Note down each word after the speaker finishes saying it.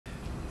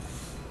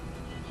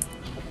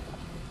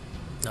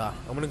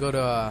I'm gonna go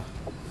to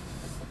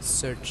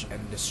search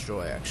and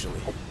destroy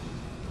actually.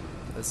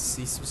 Let's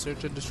see some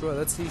search and destroy.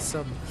 Let's see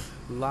some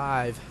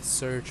live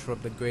search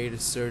from the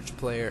greatest search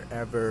player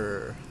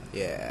ever.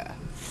 Yeah.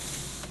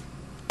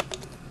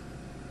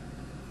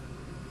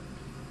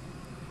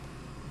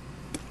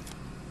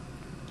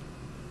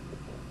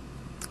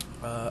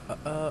 I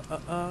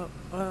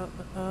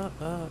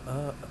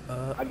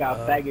got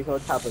faggots on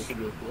top of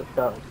you. What's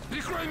up?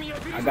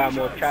 I got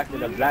more trash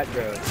than a black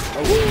girl.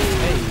 Oh.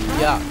 Hey,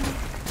 yeah.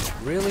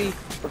 Really?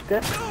 What's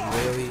that?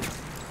 Really?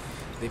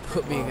 They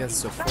put me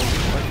against a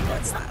 41.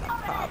 That's not a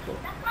problem.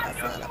 That's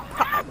not a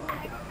problem.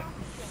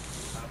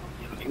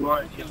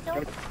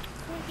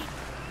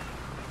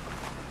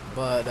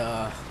 But,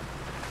 I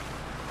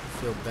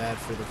feel bad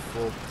for the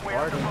full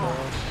party,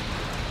 though.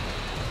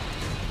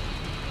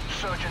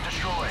 Search and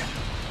destroy.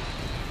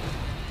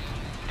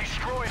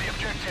 Destroy the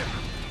objective.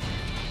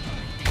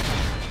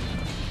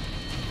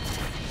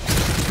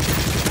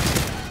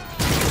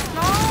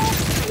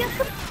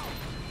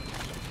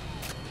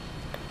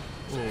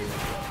 Ooh,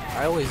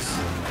 I always...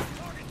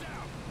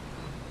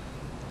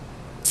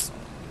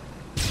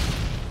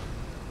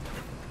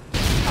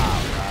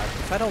 Oh god,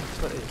 if I don't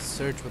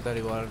search with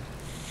anyone,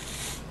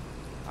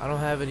 I don't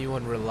have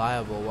anyone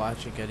reliable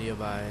watching any of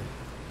my...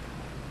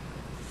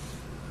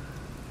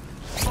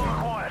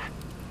 Quiet.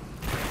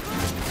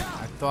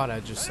 I thought I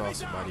just saw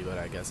somebody, but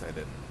I guess I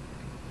didn't.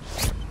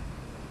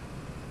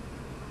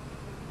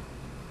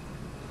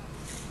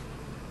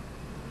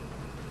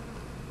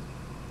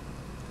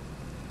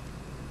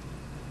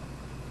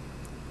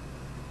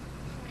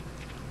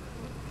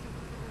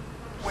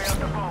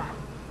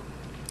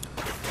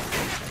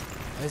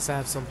 I used to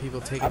have some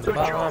people taking the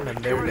bomb, and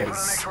there it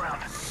is.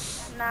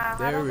 Nah,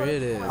 There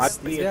it is. I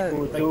go to your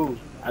school too.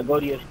 I go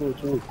to your school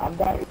too. I'm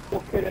that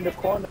little kid in the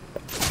corner.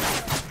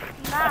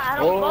 Nah, I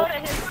don't go to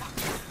his.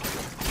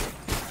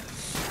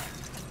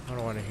 I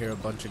don't want to hear a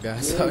bunch of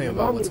guys telling me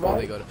about what school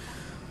they go to.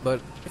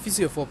 But if you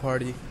see a full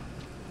party,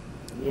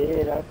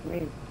 Yeah, that's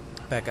me.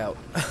 back out.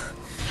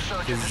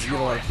 Because you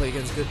don't want to play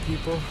against good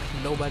people.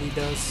 Nobody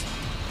does.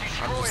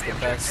 I'm just the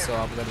best, so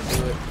I'm gonna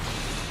do it.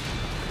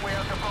 We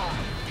have the bomb.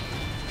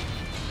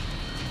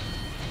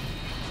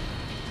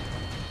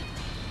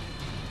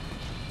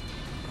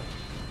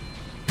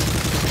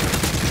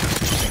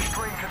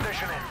 Extreme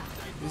conditioning.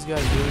 These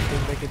guys really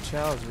think they can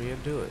challenge me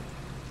and do it.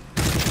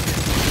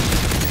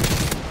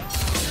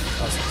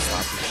 Awesome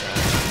sloppy shot.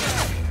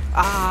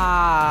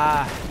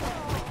 Ah!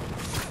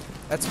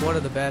 That's one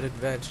of the bad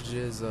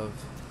advantages of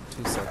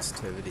 2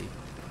 sensitivity.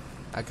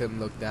 I couldn't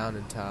look down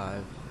in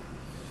time.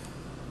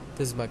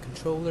 This is my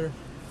controller,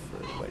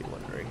 for anybody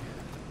wondering.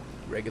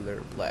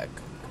 Regular black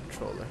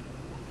controller.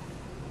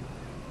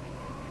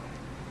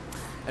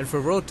 And for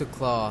Road to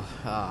Claw,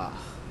 I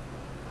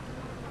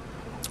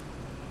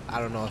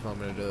don't know if I'm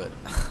gonna do it.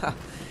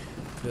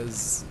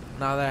 Because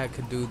now that I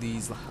could do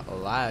these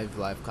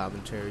live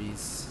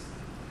commentaries,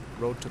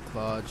 Road to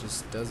Claw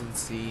just doesn't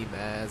seem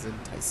as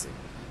enticing.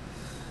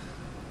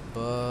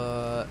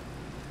 But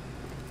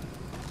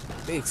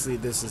basically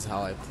this is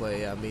how I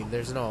play. I mean,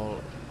 there's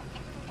no...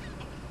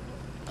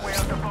 We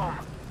have the bomb.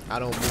 I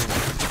don't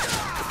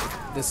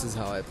move. This is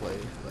how I play.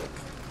 Like,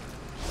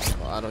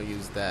 well, I don't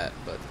use that,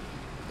 but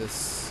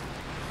this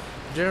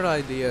general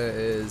idea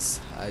is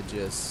I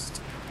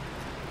just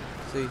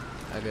see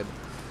I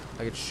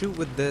could shoot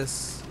with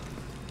this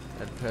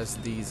and press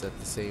these at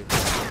the same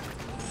time.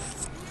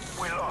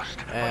 We lost.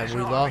 And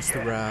we lost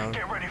the round.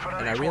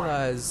 And I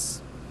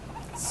realize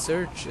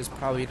search is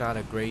probably not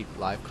a great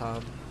live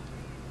com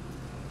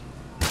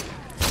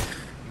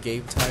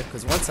game type,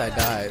 because once I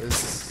die,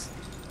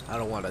 I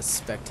don't want to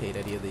spectate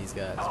any of these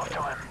guys.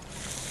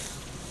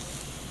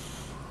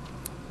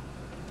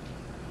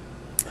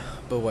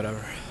 But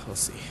whatever, we'll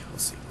see.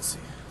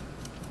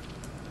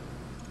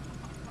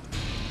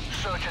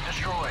 Search and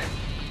destroy.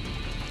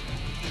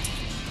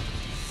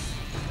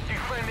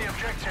 Defend the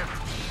objective.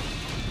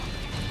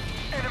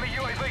 Enemy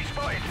UAV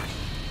spotted.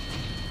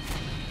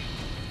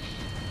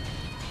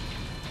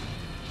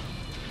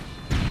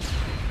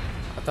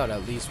 I thought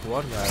at least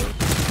one guy would.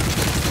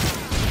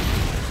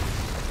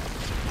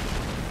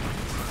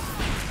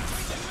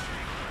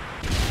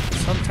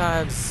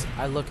 Sometimes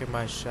I look at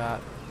my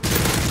shot.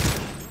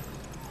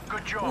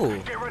 Good job. Ooh,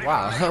 Get ready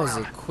wow, for the that next was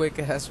a round. quick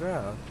ass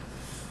round.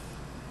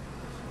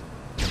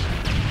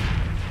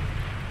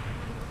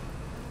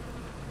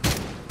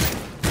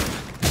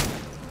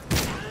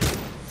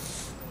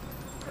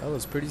 That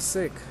was pretty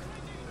sick.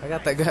 I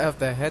got that guy off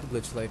that head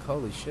glitch like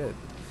holy shit.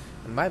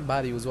 And my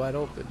body was wide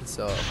open,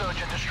 so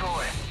Search and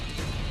destroy.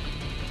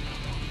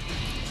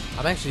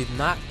 I'm actually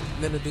not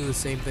gonna do the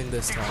same thing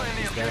this time. Defend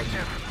the Because then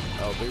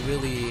objective. I'll be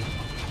really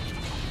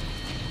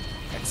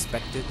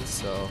expected,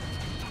 so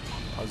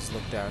I'll just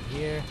look down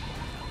here.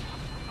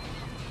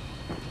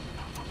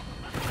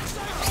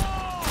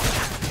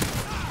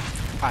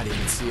 I didn't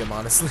even see him,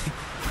 honestly.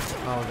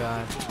 Oh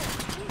god.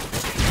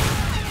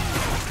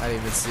 I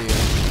didn't even see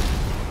him.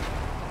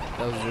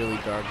 That was really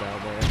dark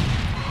down there.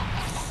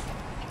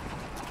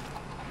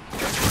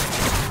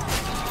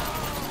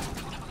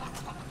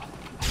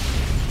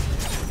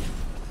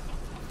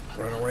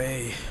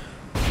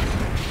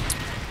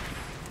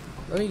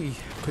 Let me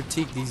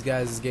critique these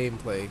guys'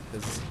 gameplay,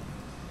 because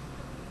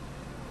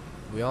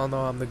we all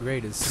know I'm the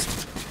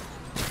greatest.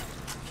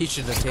 He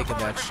shouldn't have taken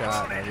that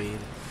shot. I mean,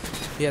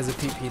 he has a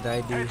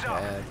PP90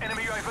 and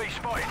Enemy UAV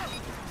spotted.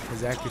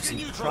 his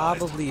accuracy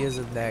probably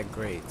isn't that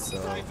great, so.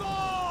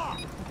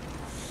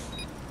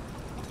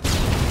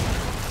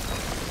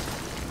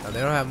 Now they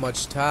don't have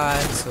much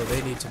time, so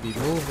they need to be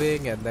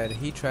moving, and then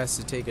he tries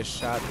to take a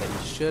shot that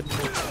he shouldn't,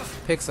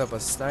 picks up a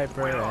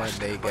sniper, and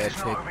they get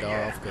picked off,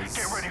 Get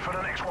because ready for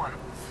the next one.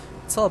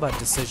 it's all about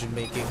decision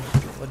making.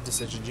 What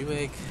decisions you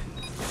make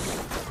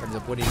ends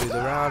up winning you the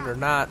round or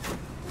not,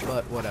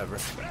 but whatever.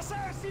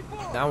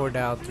 Now we're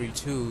down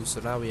 3-2, so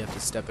now we have to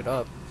step it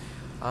up.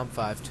 I'm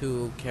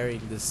 5-2,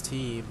 carrying this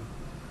team.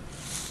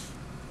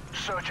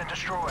 Search and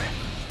destroy.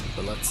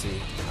 But let's see.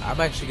 I'm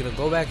actually gonna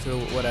go back to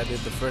what I did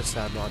the first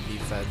time on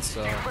defense,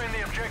 so Defend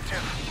the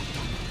objective.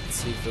 let's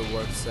see if it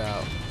works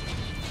out.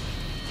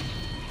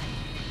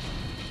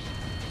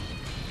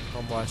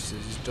 Come watch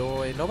this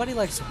doorway. Nobody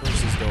likes to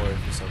push this doorway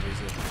for some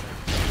reason.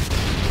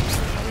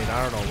 I mean,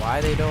 I don't know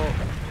why they don't.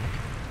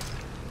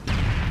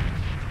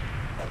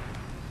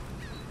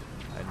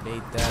 I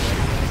need that.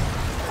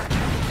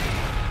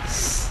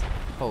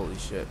 Holy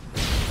shit.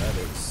 That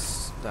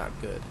is not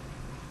good.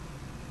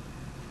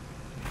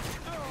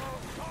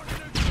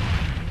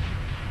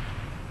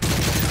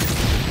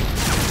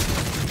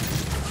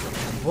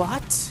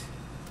 What?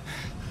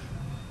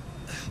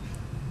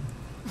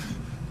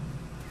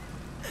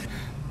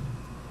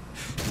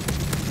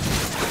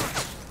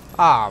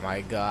 Oh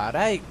my god,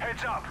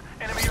 Heads up.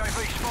 Enemy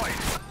UAV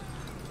spotted.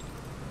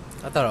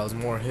 I thought I was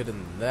more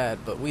hidden than that,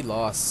 but we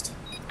lost.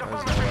 The There's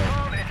bomb no has been way.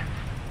 planted.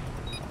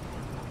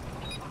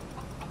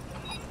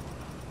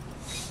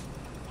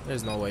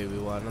 There's no way we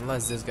won,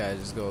 unless this guy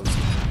just goes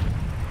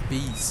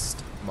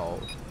beast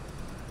mode.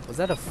 Was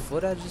that a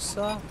foot I just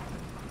saw?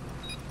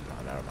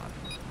 No, never mind.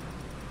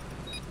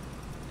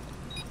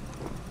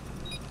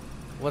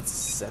 What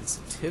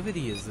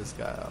sensitivity is this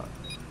guy on?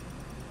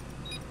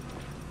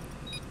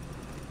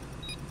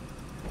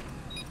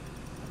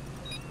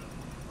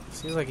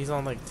 Seems like he's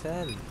on like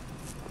 10.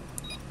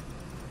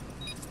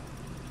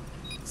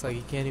 Looks like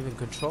he can't even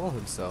control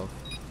himself.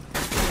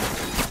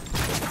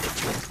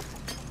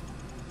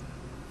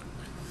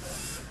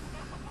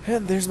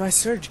 And there's my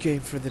surge game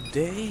for the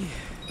day.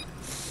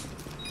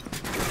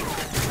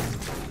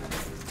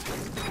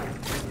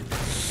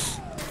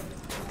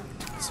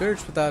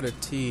 Surge without a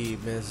team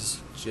is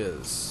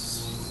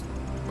just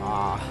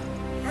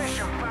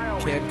Mission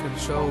failed. can't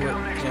control it,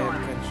 Welcome next can't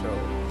time. control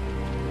it.